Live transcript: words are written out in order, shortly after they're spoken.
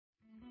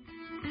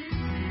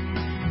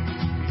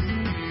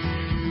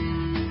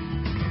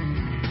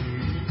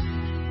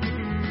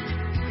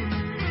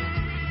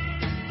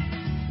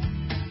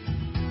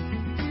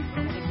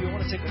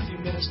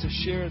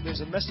share. There's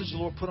a message the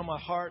Lord put on my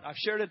heart. I've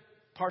shared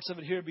parts of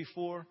it here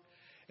before,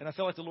 and I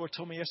felt like the Lord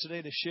told me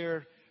yesterday to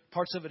share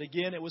parts of it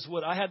again. It was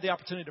what I had the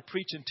opportunity to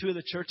preach in two of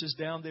the churches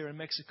down there in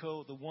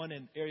Mexico, the one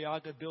in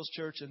Arriaga, Bill's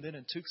church, and then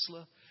in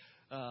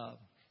Tuxtla.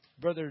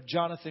 Brother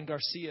Jonathan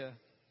Garcia.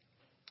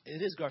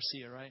 It is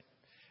Garcia, right?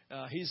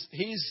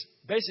 He's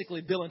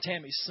basically Bill and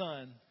Tammy's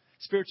son,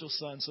 spiritual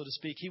son, so to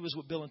speak. He was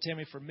with Bill and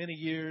Tammy for many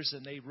years,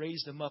 and they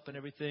raised him up and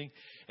everything.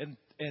 And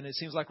it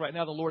seems like right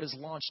now the Lord has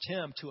launched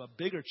him to a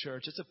bigger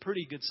church. It's a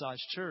pretty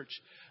good-sized church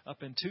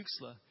up in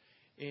Tuxtla.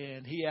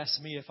 And he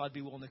asked me if I'd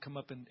be willing to come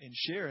up and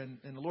share. And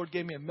the Lord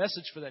gave me a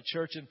message for that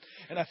church.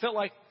 And I felt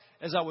like,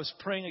 as I was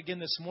praying again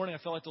this morning, I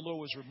felt like the Lord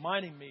was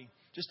reminding me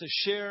just to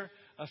share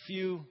a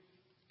few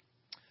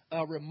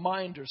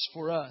reminders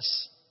for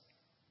us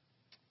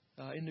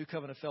in New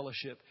Covenant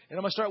Fellowship. And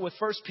I'm going to start with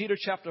 1 Peter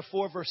chapter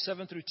 4, verse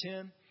 7 through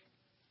 10.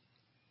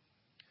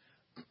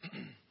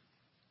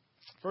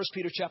 1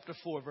 Peter chapter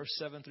 4, verse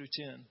 7 through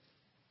 10.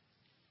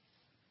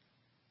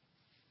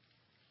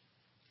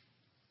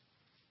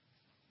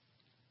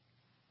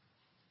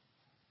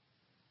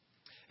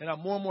 And I'm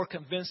more and more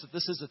convinced that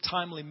this is a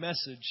timely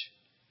message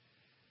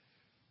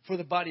for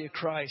the body of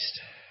Christ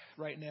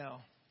right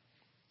now.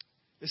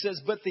 It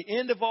says, but the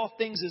end of all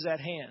things is at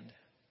hand.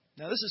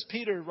 Now, this is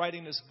Peter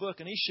writing this book,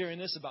 and he's sharing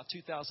this about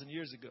 2,000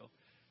 years ago.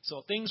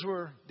 So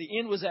the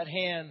end was at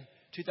hand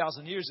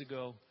 2,000 years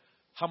ago.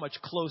 How much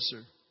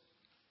closer?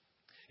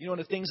 You know, and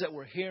the things that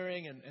we're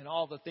hearing and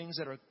all the things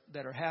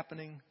that are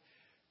happening,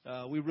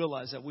 we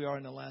realize that we are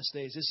in the last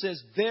days. It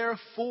says,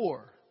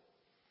 therefore,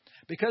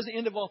 because the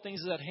end of all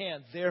things is at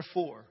hand,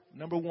 therefore,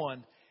 number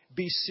one,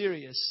 be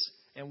serious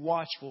and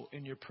watchful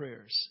in your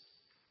prayers.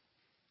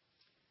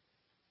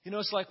 You know,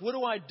 it's like, what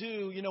do I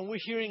do? You know, we're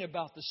hearing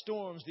about the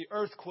storms, the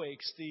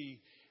earthquakes, the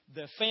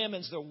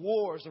famines, the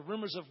wars, the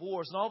rumors of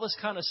wars, and all this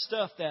kind of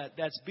stuff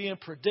that's being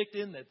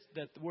predicted,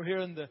 that we're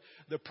hearing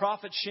the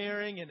prophets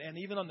sharing, and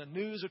even on the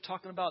news they're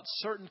talking about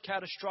certain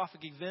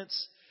catastrophic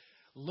events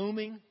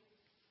looming.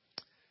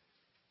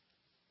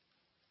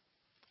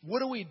 What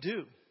do we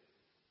do?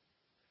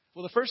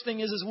 Well, the first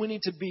thing is we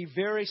need to be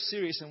very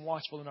serious and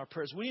watchful in our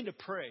prayers. We need to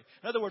pray.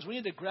 In other words, we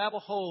need to grab a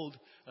hold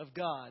of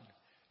God,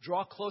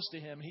 draw close to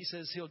Him. He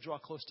says He'll draw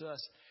close to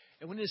us.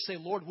 And we need to say,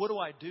 Lord, what do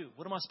I do?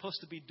 What am I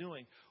supposed to be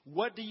doing?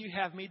 What do you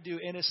have me do?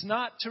 And it's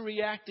not to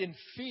react in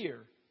fear,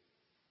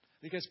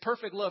 because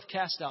perfect love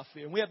casts out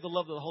fear. And we have the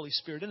love of the Holy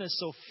Spirit in us,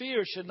 so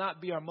fear should not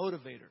be our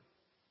motivator.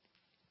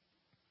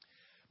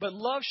 But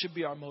love should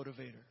be our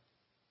motivator.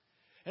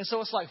 And so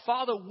it's like,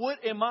 Father,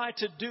 what am I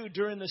to do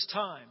during this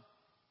time?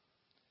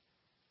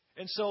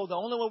 And so the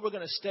only way we're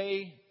going to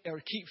stay or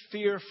keep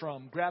fear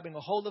from grabbing a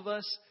hold of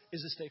us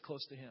is to stay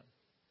close to Him.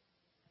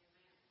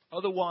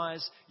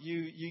 Otherwise,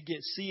 you get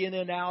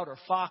CNN out or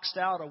Foxed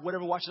out or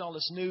whatever, watching all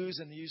this news,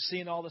 and you're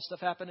seeing all this stuff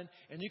happening,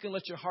 and you can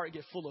let your heart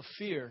get full of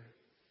fear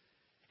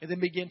and then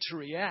begin to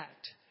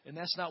react. And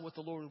that's not what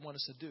the Lord would want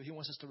us to do. He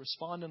wants us to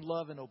respond in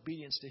love and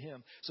obedience to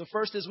Him. So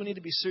first is we need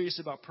to be serious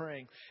about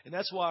praying. And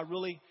that's why I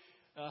really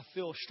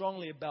feel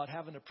strongly about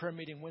having a prayer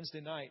meeting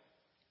Wednesday night,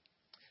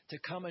 to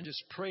come and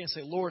just pray and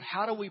say, Lord,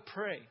 how do we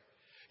pray?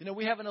 You know,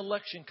 we have an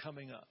election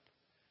coming up.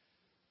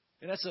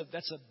 And that's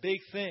a big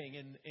thing,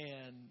 and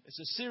it's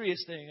a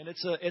serious thing, and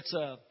it's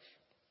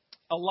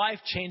a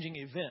life-changing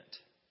event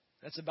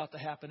that's about to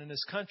happen in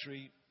this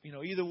country. You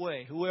know, either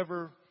way,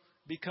 whoever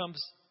becomes,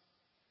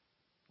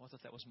 well, I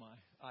thought that was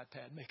my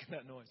iPad making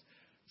that noise,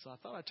 so I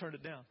thought I turned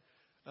it down.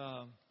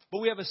 But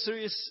we have a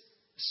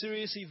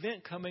serious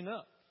event coming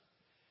up,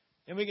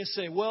 and we can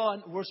say,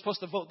 well, we're supposed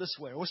to vote this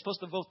way, or we're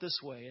supposed to vote this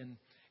way, and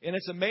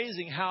it's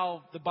amazing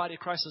how the body of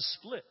Christ is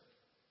split.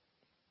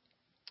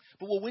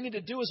 But what we need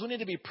to do is we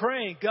need to be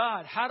praying,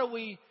 God, how do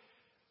we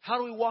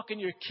walk in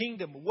your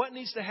kingdom? What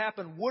needs to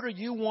happen? What are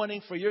you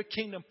wanting for your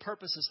kingdom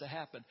purposes to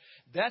happen?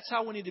 That's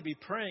how we need to be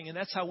praying, and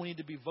that's how we need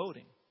to be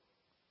voting.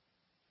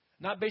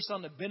 Not based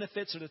on the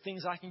benefits or the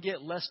things I can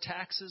get, less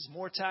taxes,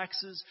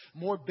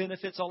 more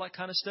benefits, all that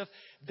kind of stuff.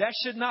 That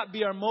should not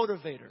be our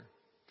motivator.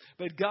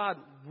 But God,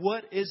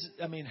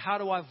 how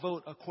do I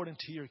vote according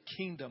to your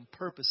kingdom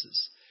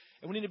purposes?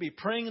 And we need to be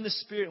praying in the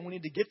Spirit, and we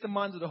need to get the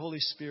mind of the Holy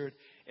Spirit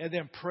and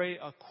then pray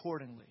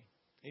accordingly.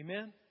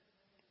 Amen?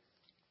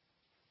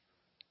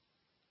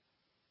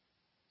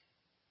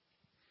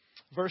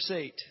 Verse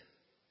 8.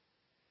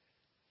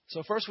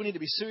 So first we need to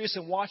be serious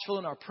and watchful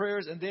in our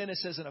prayers. And then it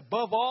says, and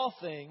above all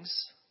things,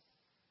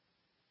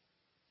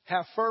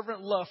 have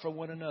fervent love for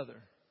one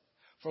another.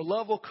 For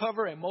love will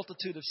cover a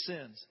multitude of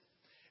sins.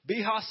 Be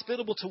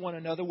hospitable to one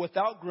another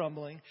without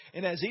grumbling,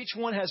 and as each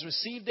one has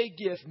received a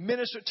gift,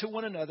 minister to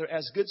one another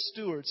as good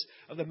stewards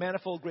of the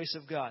manifold grace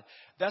of God.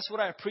 That's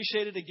what I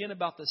appreciated again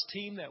about this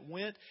team that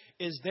went,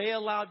 is they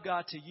allowed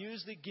God to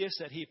use the gifts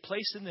that He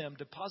placed in them,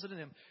 deposited in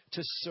them,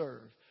 to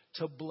serve,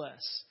 to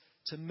bless,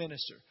 to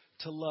minister,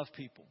 to love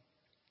people.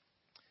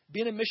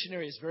 Being a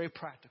missionary is very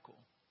practical.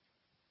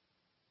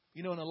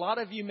 You know, and a lot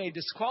of you may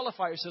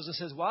disqualify yourselves and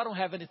says, well, I don't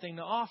have anything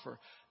to offer.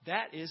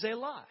 That is a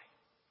lie.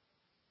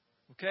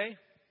 Okay?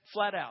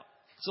 Flat out.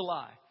 It's a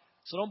lie.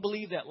 So don't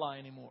believe that lie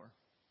anymore.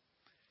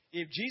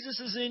 If Jesus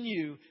is in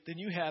you, then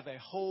you have a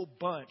whole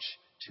bunch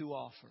to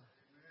offer.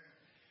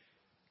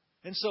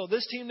 And so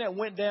this team that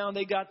went down,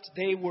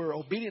 they were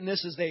obedient in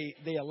this as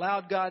they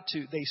allowed God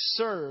to, they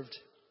served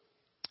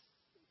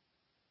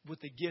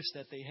with the gifts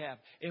that they have.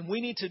 And we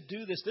need to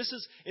do this.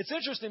 It's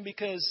interesting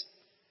because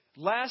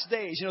last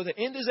days, the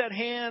end is at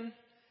hand.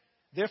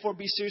 Therefore,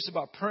 be serious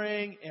about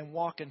praying and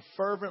walk in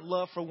fervent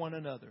love for one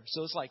another.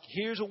 So it's like,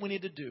 here's what we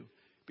need to do.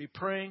 Be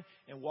praying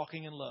and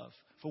walking in love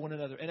for one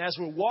another. And as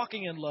we're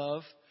walking in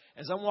love,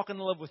 as I'm walking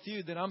in love with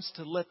you, then I'm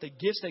to let the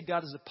gifts that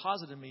God has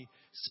deposited in me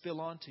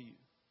spill onto you.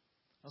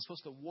 I'm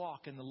supposed to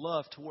walk in the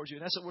love towards you.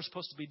 And that's what we're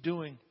supposed to be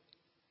doing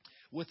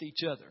with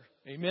each other.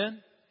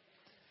 Amen?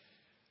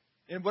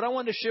 And what I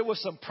wanted to share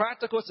was some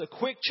practical, it's a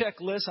quick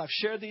checklist. I've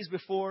shared these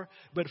before,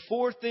 but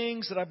 4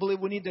 things that I believe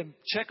we need to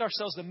check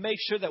ourselves to make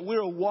sure that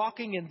we're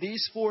walking in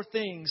these 4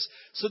 things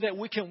so that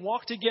we can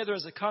walk together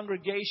as a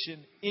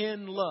congregation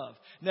in love.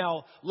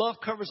 Now, love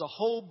covers a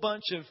whole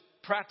bunch of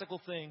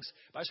practical things,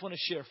 but I just want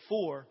to share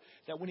 4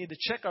 that we need to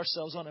check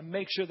ourselves on and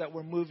make sure that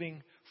we're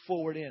moving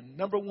forward in.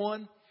 Number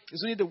 1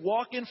 is we need to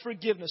walk in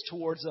forgiveness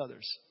towards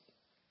others.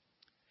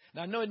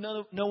 Now, I know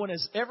no one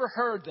has ever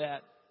heard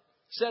that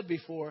said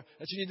before,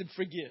 that you need to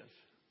forgive.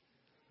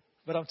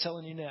 But I'm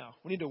telling you now,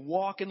 we need to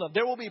walk in love.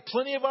 There will be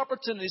plenty of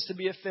opportunities to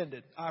be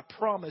offended. I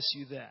promise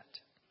you that.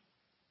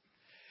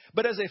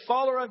 But as a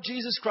follower of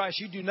Jesus Christ,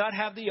 you do not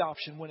have the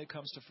option when it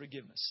comes to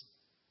forgiveness.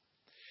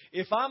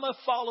 If I'm a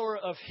follower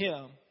of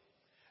Him,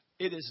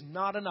 it is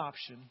not an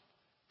option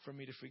for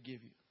me to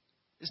forgive you.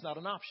 It's not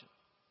an option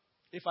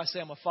if I say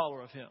I'm a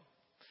follower of Him.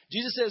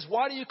 Jesus says,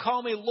 why do you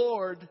call me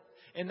Lord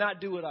and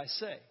not do what I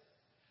say?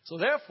 So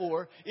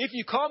therefore, if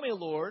you call me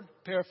Lord,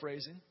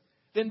 paraphrasing,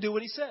 then do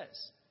what He says.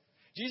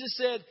 Jesus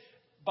said,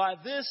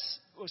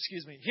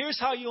 here's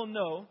how you'll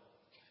know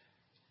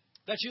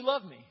that you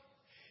love me,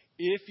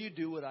 if you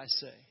do what I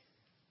say.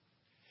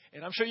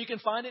 And I'm sure you can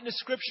find it in the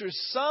scriptures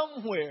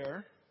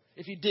somewhere,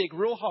 if you dig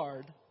real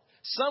hard,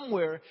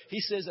 somewhere He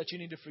says that you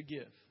need to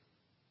forgive.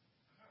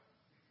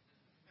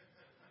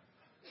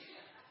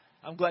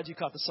 I'm glad you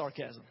caught the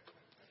sarcasm.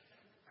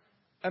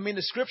 I mean,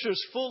 the scripture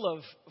is full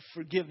of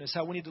forgiveness,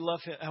 how we need to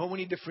love Him, how we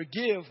need to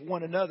forgive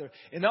one another.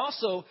 And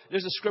also,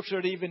 there's a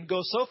scripture that even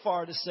goes so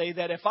far to say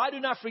that if I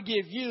do not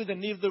forgive you, then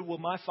neither will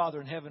my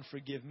Father in heaven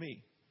forgive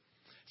me.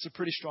 It's a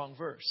pretty strong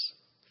verse.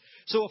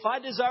 So if I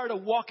desire to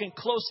walk in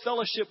close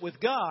fellowship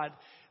with God,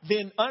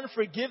 then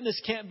unforgiveness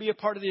can't be a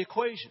part of the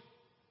equation.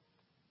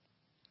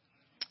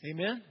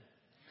 Amen?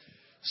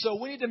 So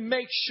we need to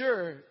make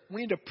sure,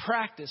 we need to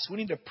practice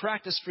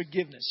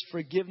forgiveness.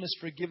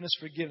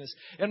 Forgiveness.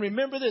 And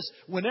remember this,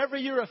 whenever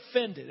you're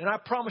offended, and I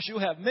promise you'll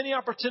have many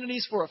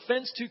opportunities for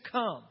offense to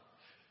come.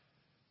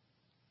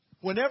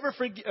 Whenever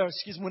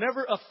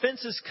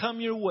offenses come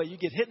your way, you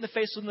get hit in the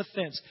face with an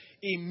offense,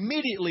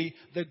 immediately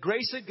the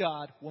grace of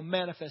God will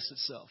manifest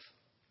itself.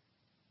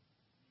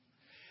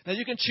 Now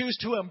you can choose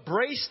to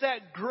embrace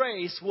that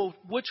grace,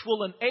 which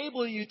will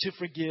enable you to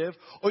forgive,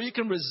 or you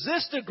can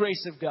resist the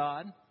grace of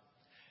God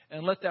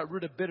and let that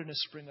root of bitterness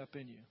spring up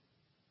in you.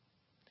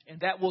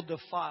 And that will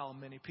defile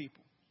many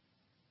people.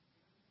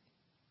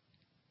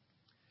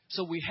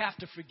 So we have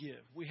to forgive.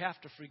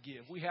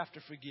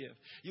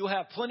 You'll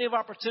have plenty of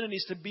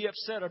opportunities to be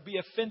upset or be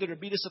offended or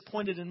be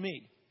disappointed in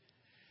me.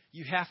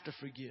 You have to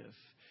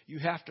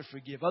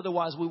forgive.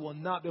 Otherwise, we will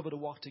not be able to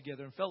walk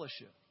together in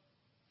fellowship.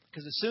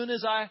 Because as soon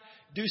as I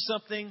do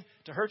something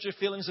to hurt your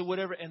feelings or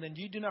whatever, and then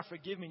you do not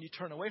forgive me and you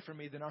turn away from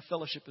me, then our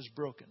fellowship is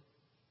broken.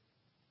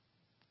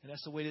 And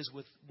that's the way it is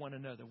with one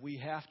another. We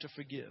have to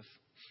forgive.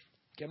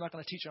 Okay, I'm not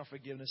going to teach on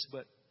forgiveness,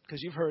 but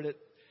because you've heard it,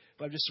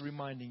 but I'm just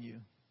reminding you.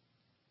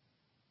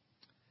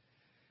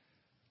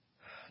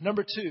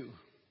 Number 2.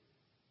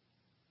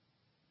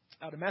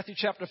 Out of Matthew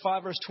chapter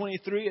 5, verse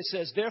 23, it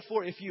says,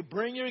 therefore, if you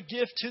bring your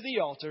gift to the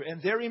altar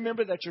and there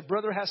remember that your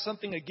brother has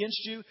something against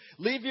you,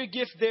 leave your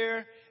gift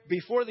there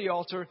before the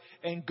altar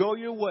and go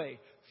your way.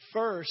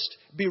 First,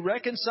 be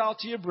reconciled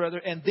to your brother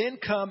and then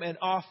come and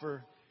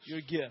offer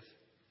your gift.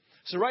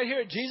 So right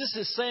here, Jesus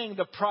is saying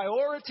the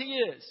priority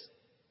is,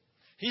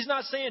 He's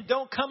not saying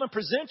don't come and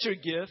present your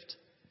gift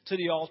to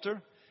the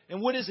altar.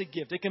 And what is a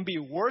gift? It can be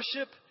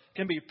worship, it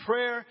can be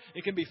prayer,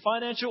 it can be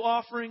financial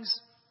offerings,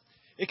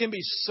 it can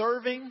be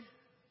serving.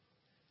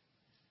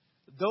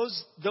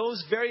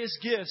 Those various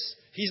gifts,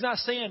 He's not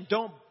saying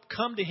don't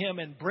come to Him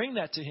and bring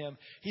that to Him.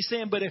 He's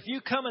saying, but if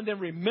you come and then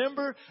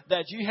remember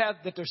that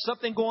there's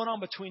something going on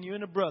between you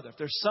and a brother,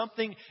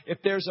 if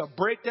there's a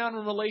breakdown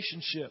in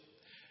relationship,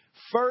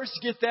 first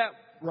get that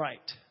right.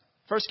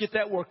 First get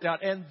that worked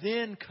out and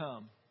then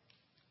come.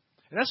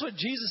 And that's what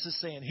Jesus is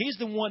saying. He's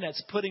the one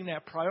that's putting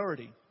that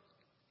priority.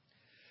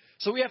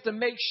 So we have to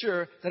make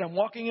sure that I'm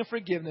walking in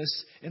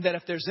forgiveness and that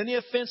if there's any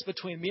offense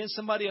between me and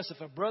somebody else, if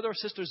a brother or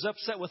sister is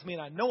upset with me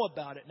and I know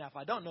about it, now if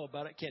I don't know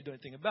about it, I can't do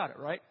anything about it,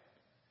 right?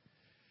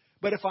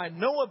 But if I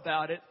know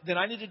about it, then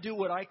I need to do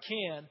what I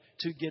can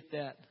to get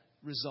that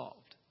resolved,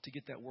 to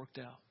get that worked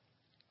out.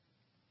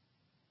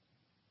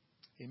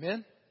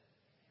 Amen?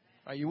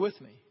 Are you with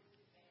me?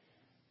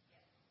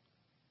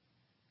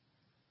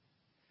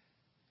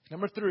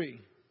 Number 3.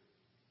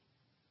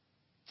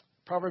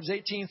 Proverbs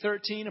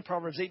 18:13 and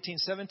Proverbs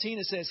 18:17.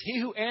 It says, he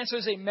who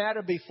answers a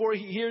matter before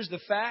he hears the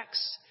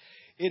facts,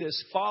 it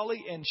is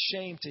folly and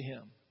shame to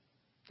him.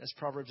 That's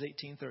Proverbs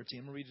 18:13. I'm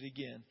going to read it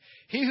again.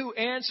 He who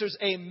answers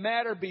a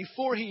matter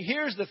before he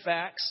hears the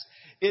facts,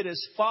 it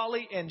is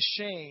folly and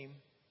shame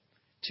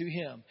to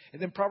him.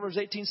 And then Proverbs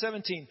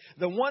 18:17.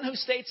 The one who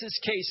states his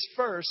case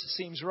first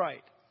seems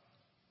right,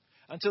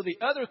 until the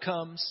other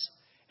comes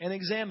and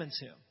examines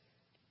him.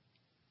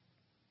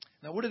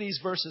 Now, what are these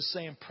verses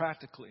saying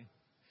practically?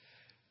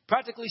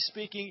 Practically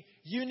speaking,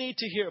 you need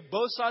to hear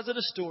both sides of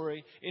the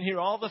story and hear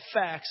all the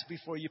facts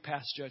before you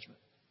pass judgment.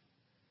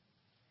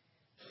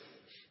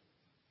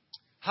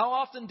 How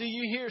often do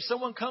you hear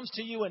someone comes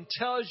to you and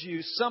tells you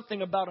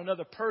something about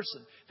another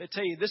person? They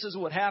tell you, this is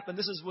what happened.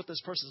 This is what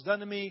this person's done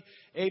to me.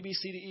 A, B,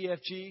 C, D, E, F,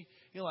 G.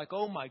 You're like,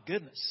 oh, my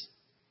goodness.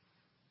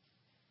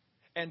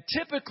 And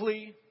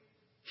typically,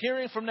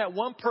 hearing from that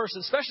one person,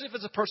 especially if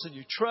it's a person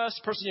you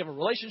trust, a person you have a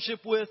relationship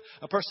with,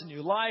 a person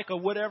you like or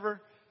whatever,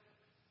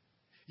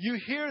 you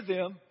hear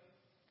them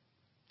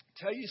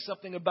tell you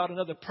something about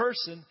another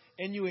person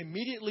and you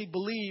immediately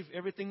believe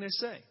everything they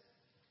say.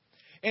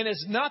 And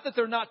it's not that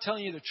they're not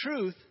telling you the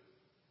truth,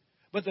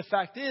 but the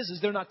fact is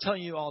they're not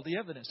telling you all the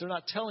evidence. They're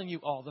not telling you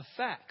all the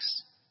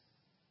facts.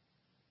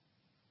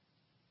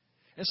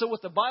 And so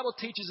what the Bible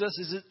teaches us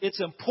is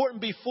it's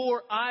important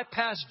before I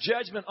pass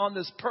judgment on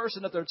this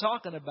person that they're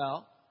talking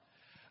about,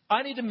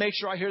 I need to make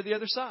sure I hear the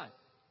other side.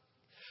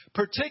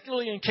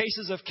 Particularly in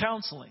cases of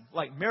counseling,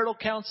 like marital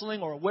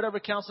counseling or whatever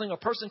counseling, a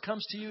person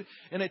comes to you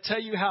and they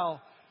tell you how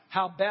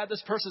bad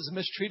this person has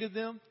mistreated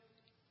them.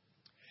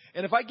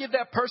 And if I give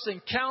that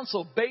person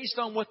counsel based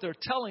on what they're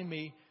telling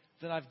me,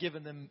 then I've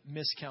given them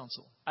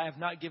miscounsel. I have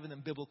not given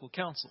them biblical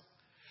counsel.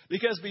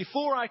 Because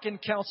before I can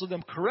counsel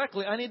them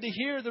correctly, I need to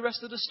hear the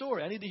rest of the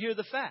story. I need to hear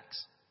the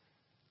facts.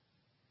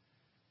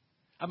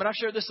 I mean, I've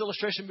shared this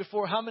illustration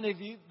before. How many of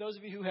you, those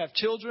of you who have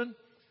children,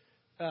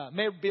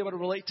 may be able to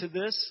relate to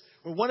this?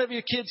 Where one of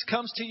your kids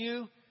comes to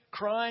you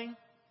crying.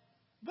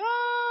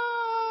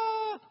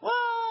 Ah,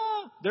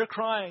 ah, they're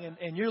crying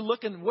and you're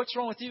looking, what's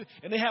wrong with you?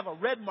 And they have a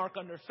red mark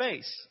on their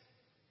face.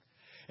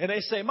 And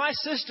they say, my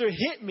sister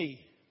hit me.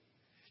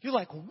 You're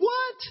like,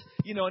 what?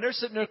 You know, and they're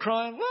sitting there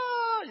crying,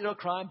 ah, you know,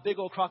 crying, big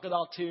old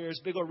crocodile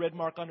tears, big old red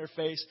mark on their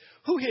face.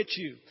 Who hit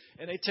you?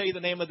 And they tell you the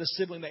name of the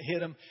sibling that hit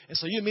them. And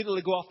so you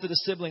immediately go off to the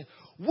sibling.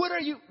 What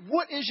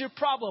is your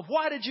problem?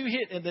 Why did you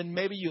hit? And then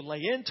maybe you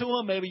lay into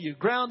them, maybe you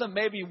ground them,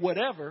 maybe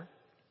whatever,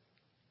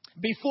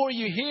 before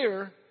you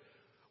hear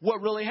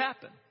what really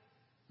happened.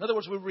 In other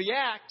words, we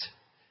react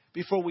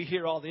before we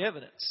hear all the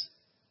evidence.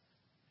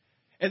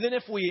 And then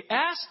if we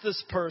ask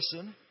this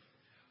person,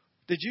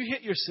 did you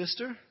hit your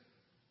sister?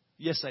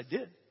 Yes, I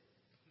did.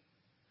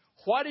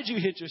 Why did you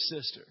hit your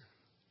sister?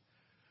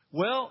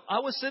 Well, I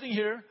was sitting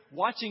here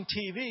watching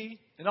TV,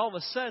 and all of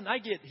a sudden I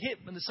get hit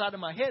in the side of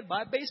my head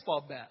by a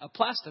baseball bat, a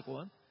plastic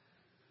one.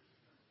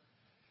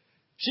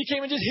 She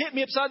came and just hit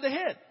me upside the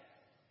head.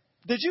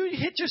 Did you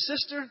hit your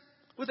sister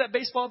with that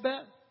baseball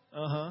bat?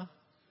 Uh-huh.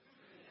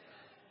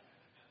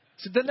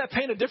 So doesn't that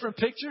paint a different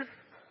picture?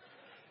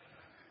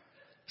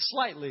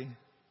 Slightly.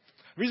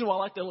 The reason why I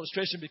like the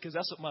illustration because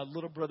that's what my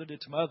little brother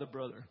did to my other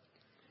brother.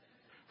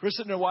 We're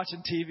sitting there watching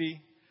TV,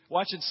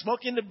 watching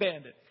Smokey and the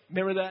Bandit.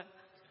 Remember that?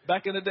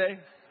 Back in the day?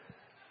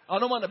 I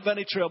know I'm on the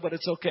bunny trail, but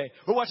it's okay.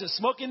 We're watching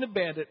Smokey and the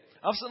Bandit.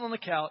 I'm sitting on the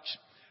couch.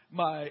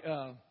 My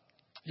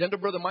younger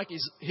brother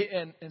Mikey's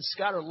and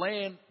Scott are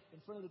laying in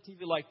front of the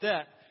TV like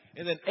that.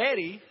 And then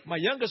Eddie, my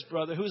youngest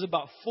brother, who was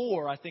about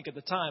 4, I think at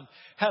the time,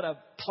 had a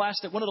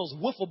plastic, one of those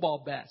wiffle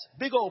ball bats.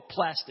 Big old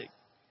plastic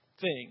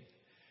thing.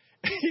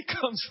 He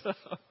comes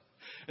up,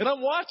 and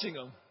I'm watching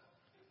him.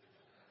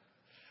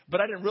 But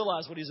I didn't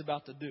realize what he's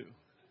about to do.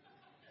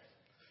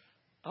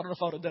 I don't know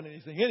if I would have done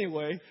anything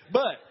anyway,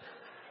 but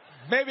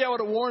maybe I would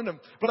have warned him.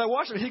 But I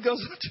watched him. He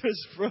goes up to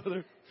his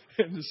brother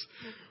and just,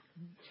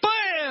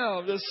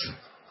 bam! Just,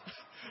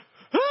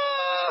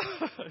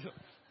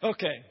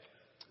 Okay,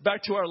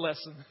 back to our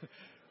lesson.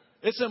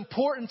 It's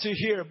important to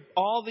hear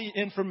all the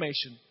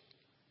information,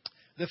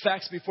 the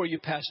facts before you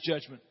pass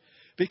judgment.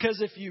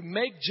 Because if you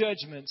make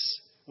judgments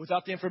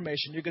without the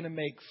information, you're going to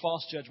make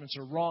false judgments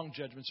or wrong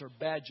judgments or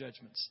bad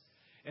judgments.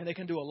 And they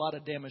can do a lot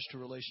of damage to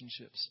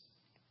relationships.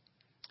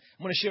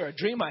 I'm going to share a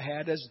dream I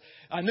had. As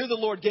I knew the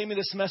Lord gave me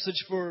this message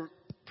for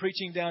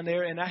preaching down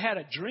there, and I had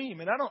a dream.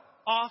 And I don't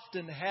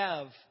often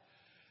have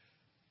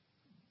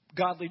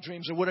godly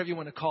dreams or whatever you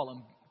want to call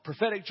them,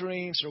 prophetic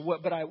dreams or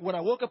what. But when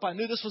I woke up, I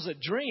knew this was a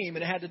dream,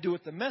 and it had to do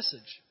with the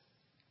message.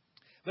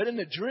 But in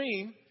the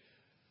dream,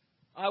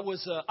 I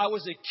was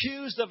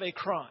accused of a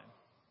crime.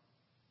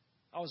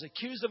 I was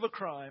accused of a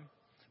crime,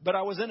 but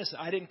I was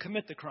innocent. I didn't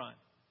commit the crime.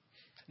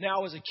 Now,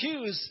 I was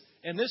accused,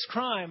 and this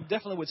crime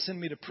definitely would send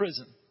me to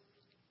prison.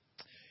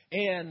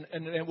 And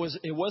it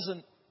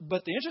wasn't,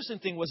 but the interesting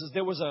thing was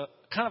there was a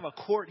kind of a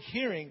court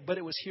hearing, but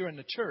it was here in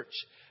the church,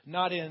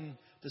 not in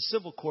the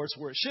civil courts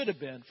where it should have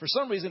been. For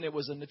some reason, it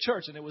was in the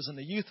church, and it was in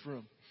the youth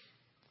room.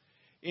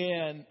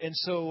 And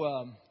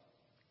so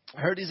I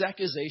heard these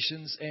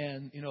accusations,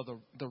 and,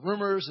 the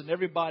rumors and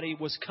everybody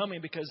was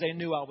coming because they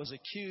knew I was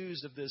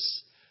accused of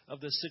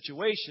this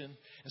situation.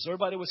 And so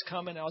everybody was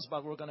coming.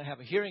 We're going to have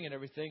a hearing and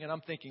everything. And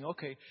I'm thinking,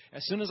 okay,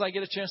 as soon as I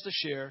get a chance to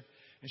share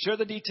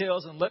the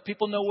details and let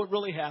people know what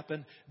really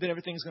happened, then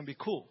everything's going to be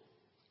cool.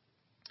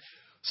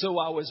 So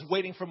I was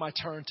waiting for my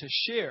turn to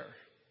share.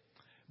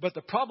 But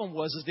the problem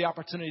is the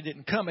opportunity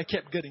didn't come. It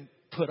kept getting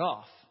put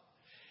off.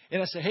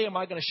 And I said, hey, am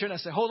I going to share? And I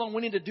said, hold on,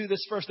 we need to do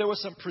this first. There were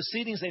some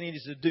proceedings they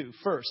needed to do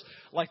first.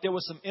 Like there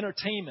was some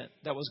entertainment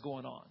that was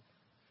going on.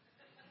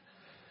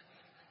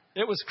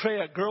 It was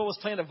crazy. A girl was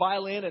playing a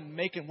violin and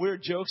making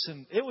weird jokes,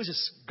 and it was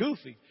just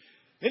goofy.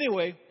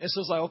 Anyway, and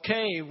so it's like,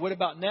 okay, what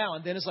about now?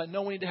 And then it's like,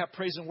 no, we need to have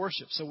praise and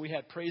worship. So we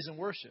had praise and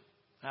worship.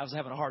 I was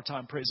having a hard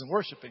time praise and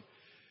worshiping.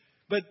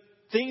 But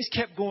things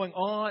kept going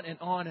on and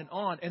on and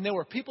on. And there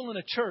were people in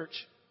the church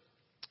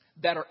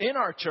that are in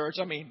our church,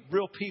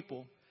 real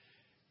people,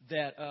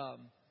 that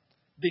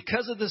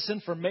because of this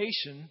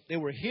information they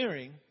were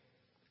hearing,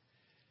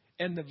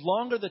 and the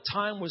longer the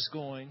time was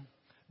going,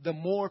 the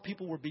more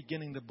people were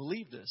beginning to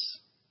believe this.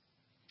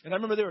 And I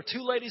remember there were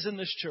two ladies in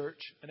this church,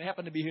 and they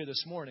happened to be here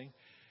this morning,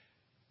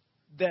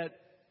 that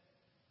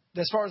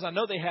as far as I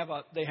know, they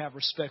have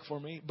respect for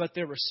me, but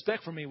their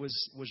respect for me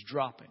was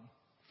dropping.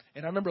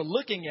 And I remember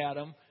looking at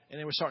them, and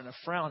they were starting to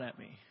frown at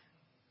me.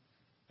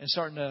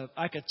 And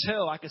I could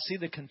see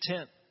the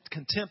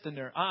contempt in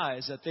their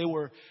eyes, that they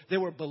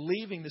were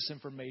believing this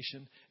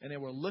information, and they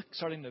were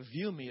starting to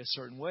view me a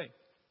certain way.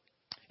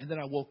 And then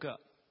I woke up,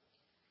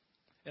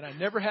 and I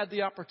never had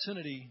the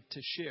opportunity to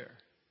share.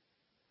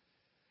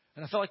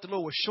 And I felt like the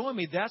Lord was showing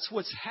me that's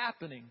what's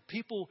happening.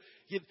 People,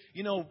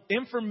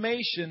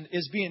 information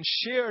is being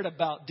shared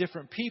about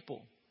different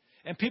people,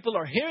 and people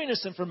are hearing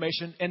this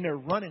information and they're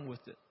running with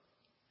it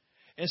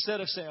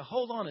instead of saying,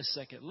 hold on a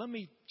second, let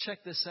me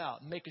check this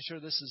out, and making sure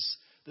this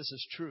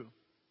is true.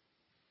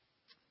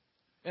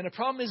 And the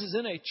problem is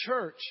in a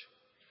church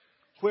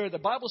where the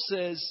Bible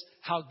says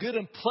how good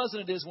and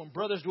pleasant it is when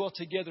brothers dwell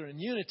together in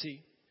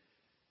unity,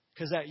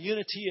 because that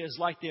unity is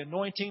like the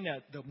anointing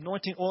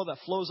oil that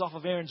flows off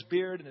of Aaron's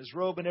beard and his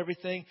robe and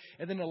everything.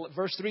 And then in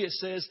verse 3 it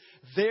says,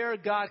 there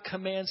God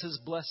commands his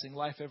blessing,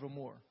 life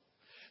evermore.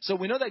 So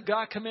we know that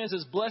God commands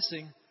his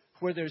blessing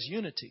where there's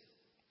unity.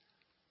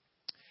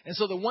 And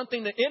so the one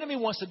thing the enemy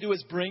wants to do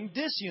is bring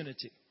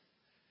disunity.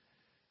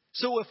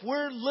 So if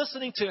we're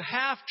listening to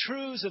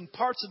half-truths and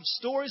parts of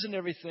stories and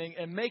everything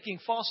and making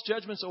false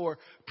judgments or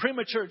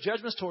premature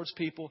judgments towards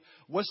people,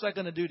 what's that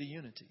going to do to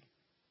unity?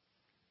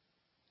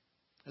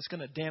 It's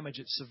going to damage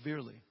it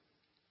severely.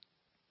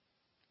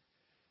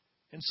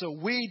 And so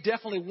we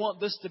definitely want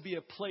this to be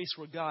a place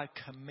where God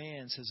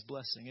commands his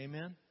blessing.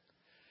 Amen?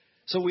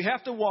 So we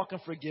have to walk in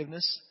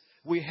forgiveness.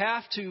 We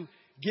have to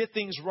get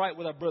things right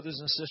with our brothers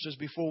and sisters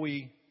before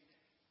we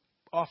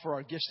offer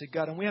our gifts to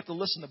God. And we have to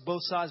listen to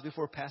both sides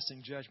before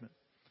passing judgment.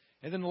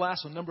 And then the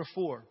last one, number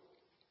 4.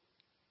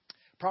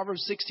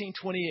 Proverbs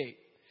 16:28.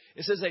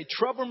 It says, a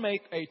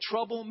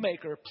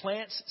troublemaker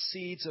plants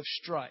seeds of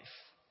strife.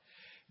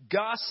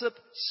 Gossip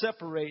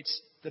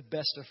separates the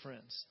best of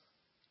friends.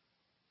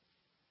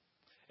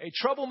 A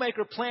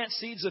troublemaker plants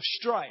seeds of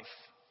strife.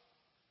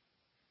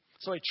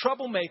 So a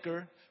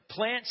troublemaker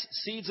plants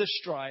seeds of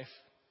strife,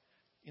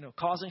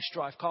 causing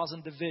strife,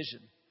 causing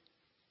division.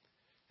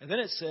 And then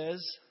it says,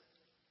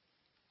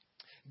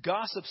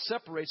 gossip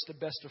separates the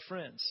best of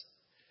friends.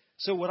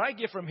 So what I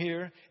get from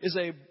here is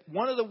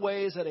one of the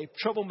ways that a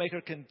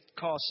troublemaker can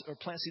cause or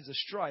plant seeds of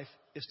strife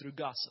is through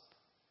gossip.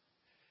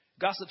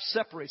 Gossip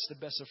separates the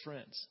best of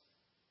friends.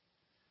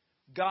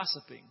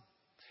 Gossiping.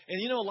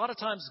 And a lot of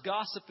times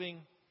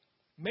gossiping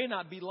may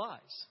not be lies.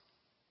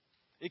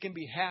 It can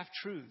be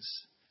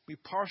half-truths, be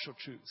partial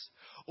truths.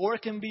 Or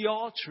it can be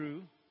all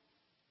true.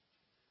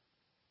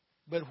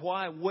 But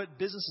why? What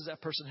business does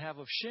that person have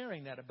of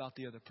sharing that about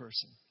the other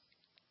person?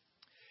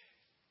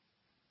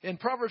 In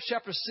Proverbs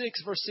chapter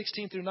 6, verse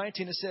 16 through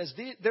 19, it says,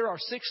 there are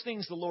 6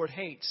 things the Lord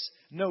hates,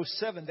 no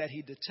 7 that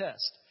he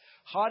detests.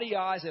 Haughty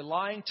eyes, a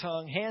lying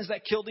tongue, hands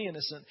that kill the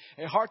innocent,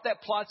 a heart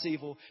that plots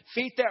evil,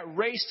 feet that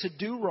race to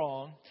do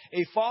wrong,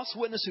 a false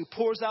witness who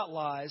pours out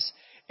lies,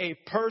 a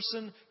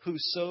person who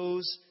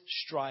sows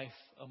strife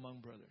among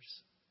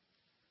brothers.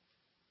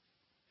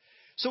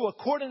 So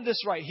according to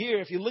this right here,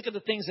 if you look at the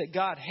things that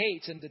God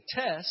hates and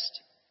detests,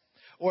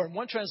 or in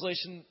one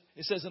translation,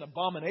 it says an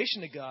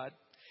abomination to God,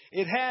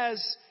 it has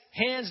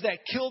hands that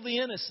kill the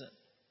innocent.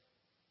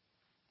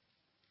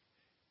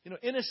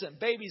 Innocent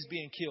babies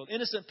being killed,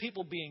 innocent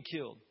people being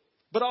killed.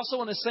 But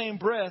also in the same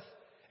breath,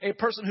 a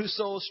person who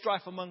sows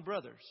strife among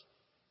brothers.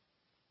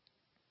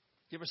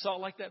 You ever saw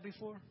it like that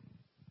before?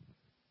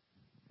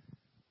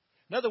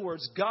 In other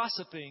words,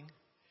 gossiping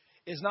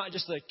is not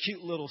just a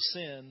cute little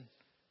sin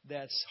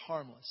that's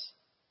harmless.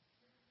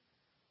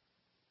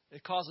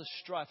 It causes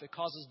strife. It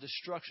causes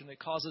destruction.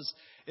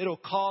 It'll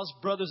cause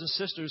brothers and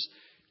sisters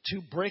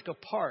to break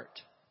apart.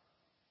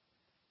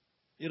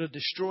 It'll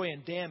destroy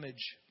and damage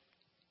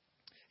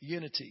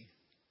unity.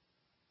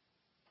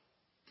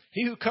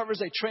 He who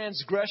covers a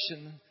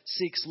transgression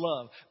seeks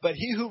love, but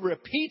he who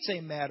repeats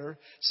a matter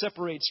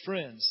separates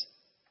friends.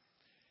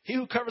 He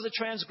who covers a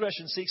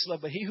transgression seeks love,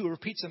 but he who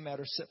repeats a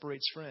matter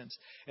separates friends.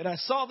 And I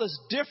saw this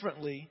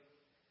differently.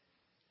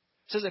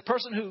 It says a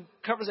person who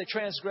covers a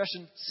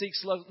transgression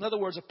seeks love. In other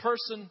words, a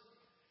person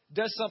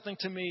does something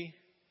to me,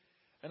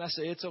 and I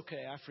say, it's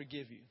okay, I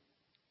forgive you.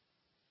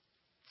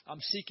 I'm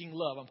seeking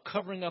love. I'm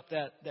covering up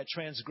that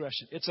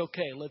transgression. It's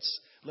okay,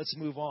 let's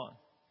move on.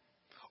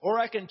 Or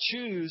I can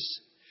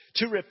choose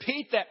to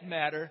repeat that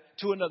matter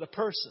to another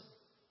person.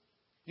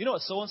 You know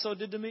what so-and-so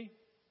did to me?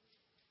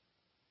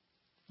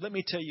 Let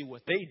me tell you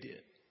what they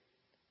did.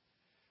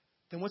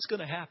 Then what's going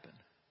to happen?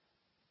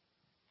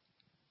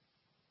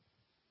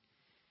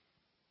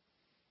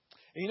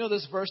 And you know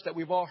this verse that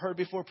we've all heard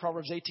before,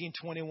 Proverbs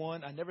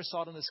 18:21. I never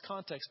saw it in this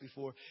context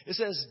before. It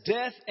says,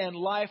 death and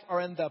life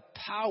are in the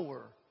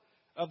power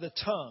of the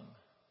tongue,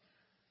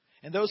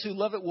 and those who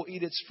love it will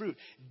eat its fruit.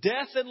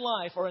 Death and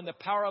life are in the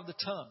power of the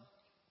tongue.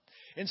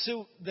 And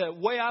so the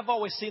way I've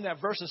always seen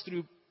that verse is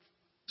through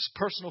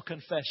personal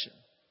confession.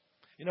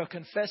 You know,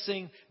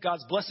 confessing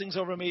God's blessings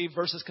over me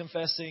versus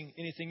confessing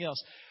anything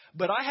else.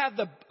 But I have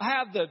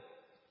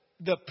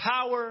the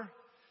power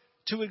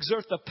to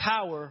exert the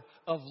power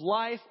of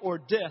life or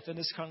death in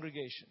this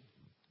congregation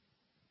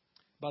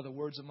by the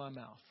words of my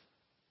mouth.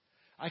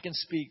 I can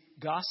speak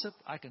gossip.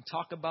 I can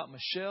talk about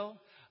Michelle.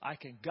 I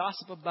can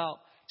gossip about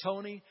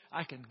Tony.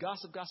 I can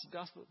gossip,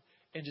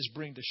 and just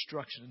bring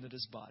destruction into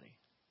this body.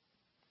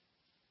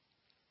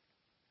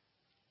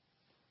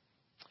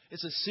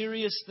 It's a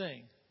serious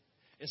thing.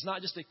 It's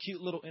not just a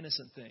cute little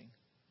innocent thing.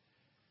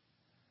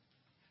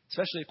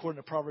 Especially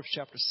according to Proverbs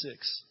chapter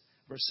 6,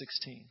 verse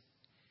 16.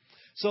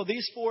 So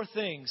these four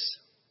things,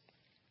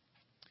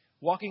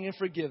 walking in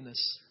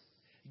forgiveness,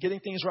 getting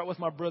things right with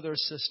my brother or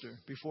sister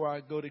before I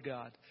go to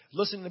God,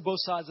 listening to both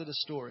sides of the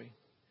story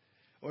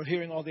or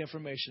hearing all the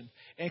information,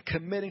 and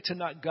committing to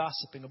not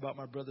gossiping about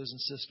my brothers and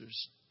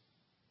sisters.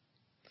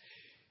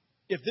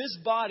 If this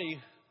body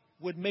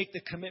would make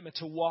the commitment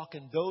to walk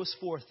in those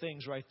four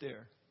things right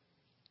there,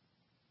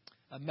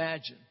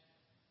 imagine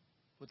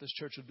what this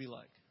church would be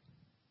like.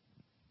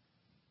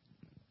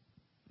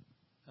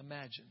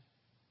 Imagine.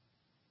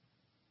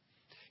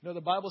 You know,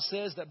 the Bible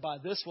says that by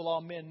this will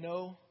all men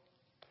know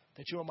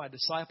that you are my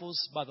disciples,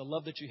 by the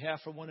love that you have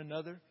for one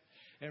another.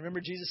 And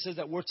remember, Jesus says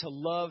that we're to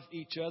love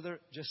each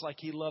other just like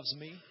He loves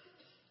me.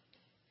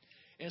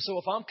 And so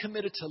if I'm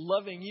committed to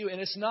loving you,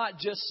 and it's not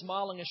just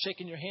smiling and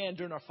shaking your hand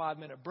during our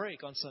 5-minute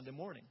break on Sunday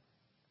morning,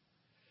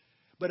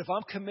 but if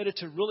I'm committed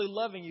to really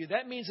loving you,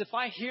 that means if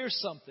I hear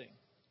something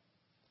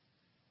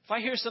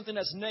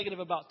that's negative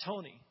about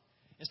Tony,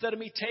 instead of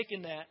me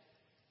taking that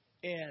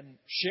and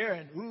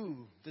sharing,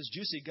 this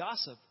juicy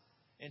gossip,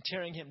 and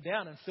tearing him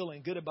down and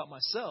feeling good about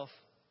myself,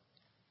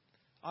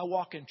 I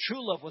walk in true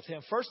love with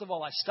him. First of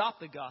all, I stop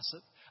the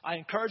gossip. I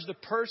encourage the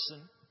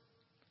person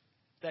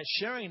that's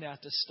sharing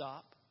that to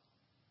stop.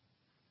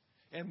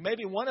 And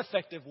maybe one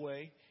effective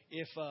way,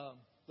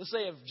 let's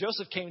say if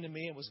Joseph came to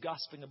me and was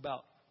gossiping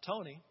about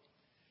Tony,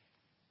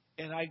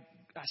 and I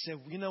said,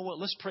 you know what,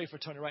 let's pray for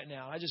Tony right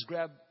now. I just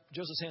grab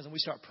Joseph's hands and we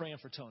start praying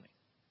for Tony.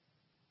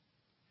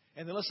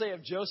 And then let's say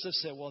if Joseph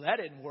said, well, that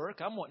didn't work.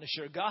 I'm wanting to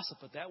share gossip,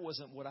 but that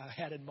wasn't what I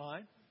had in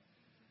mind.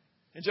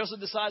 And Joseph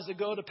decides to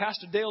go to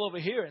Pastor Dale over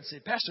here and say,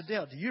 Pastor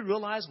Dale, do you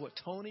realize what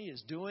Tony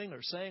is doing or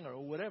saying or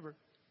whatever?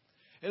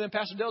 And then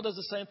Pastor Dale does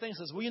the same thing,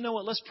 says, well, you know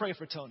what, let's pray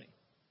for Tony.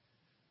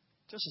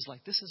 Joseph's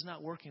like, this is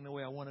not working the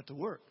way I want it to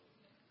work.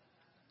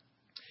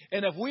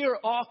 And if we are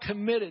all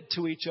committed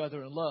to each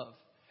other in love,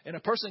 and a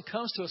person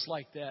comes to us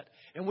like that,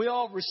 and we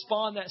all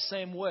respond that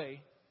same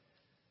way,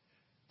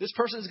 this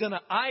person is going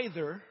to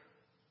either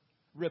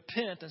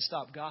repent and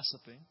stop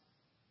gossiping,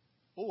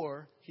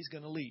 or he's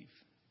going to leave.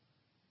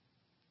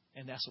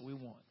 And that's what we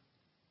want.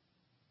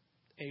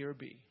 A or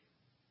B.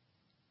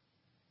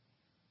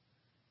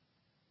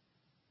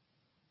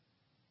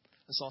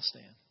 Let's all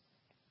stand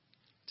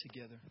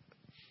together.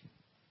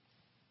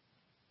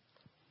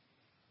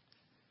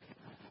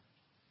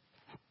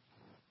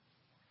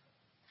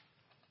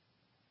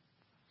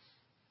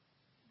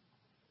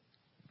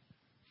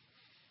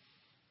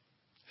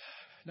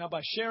 Now,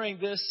 by sharing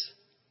this,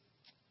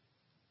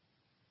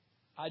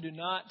 I do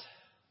not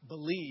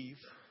believe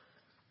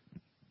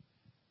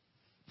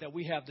that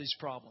we have these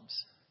problems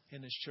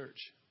in this church.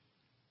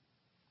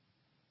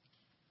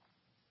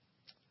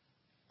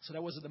 So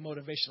that wasn't the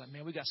motivation. Like,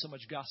 man, we got so much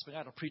gossiping.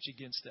 I got to preach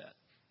against that.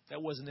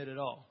 That wasn't it at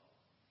all.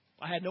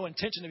 I had no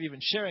intention of even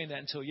sharing that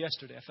until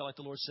yesterday. I felt like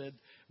the Lord said,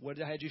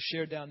 what I had you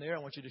share down there, I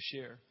want you to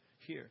share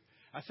here.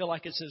 I feel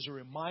like it's as a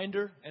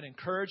reminder and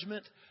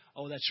encouragement.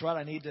 Oh, that's right.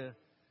 I need to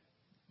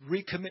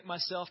recommit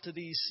myself to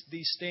these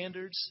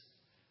standards,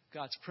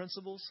 God's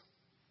principles.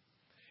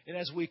 And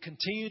as we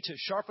continue to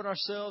sharpen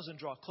ourselves and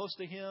draw close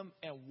to Him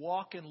and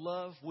walk in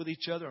love with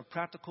each other in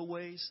practical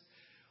ways,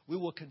 we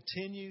will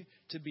continue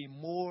to be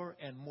more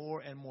and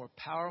more and more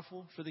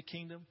powerful for the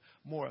kingdom,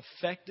 more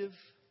effective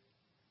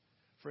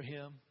for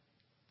Him,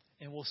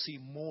 and we'll see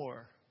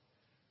more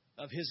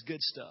of His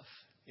good stuff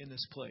in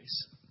this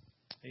place.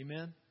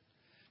 Amen.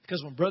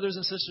 Because when brothers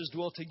and sisters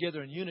dwell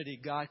together in unity,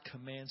 God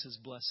commands His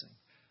blessing,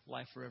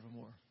 life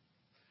forevermore.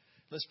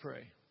 Let's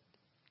pray.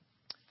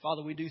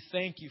 Father, we do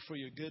thank You for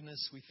Your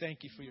goodness. We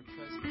thank You for Your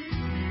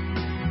presence.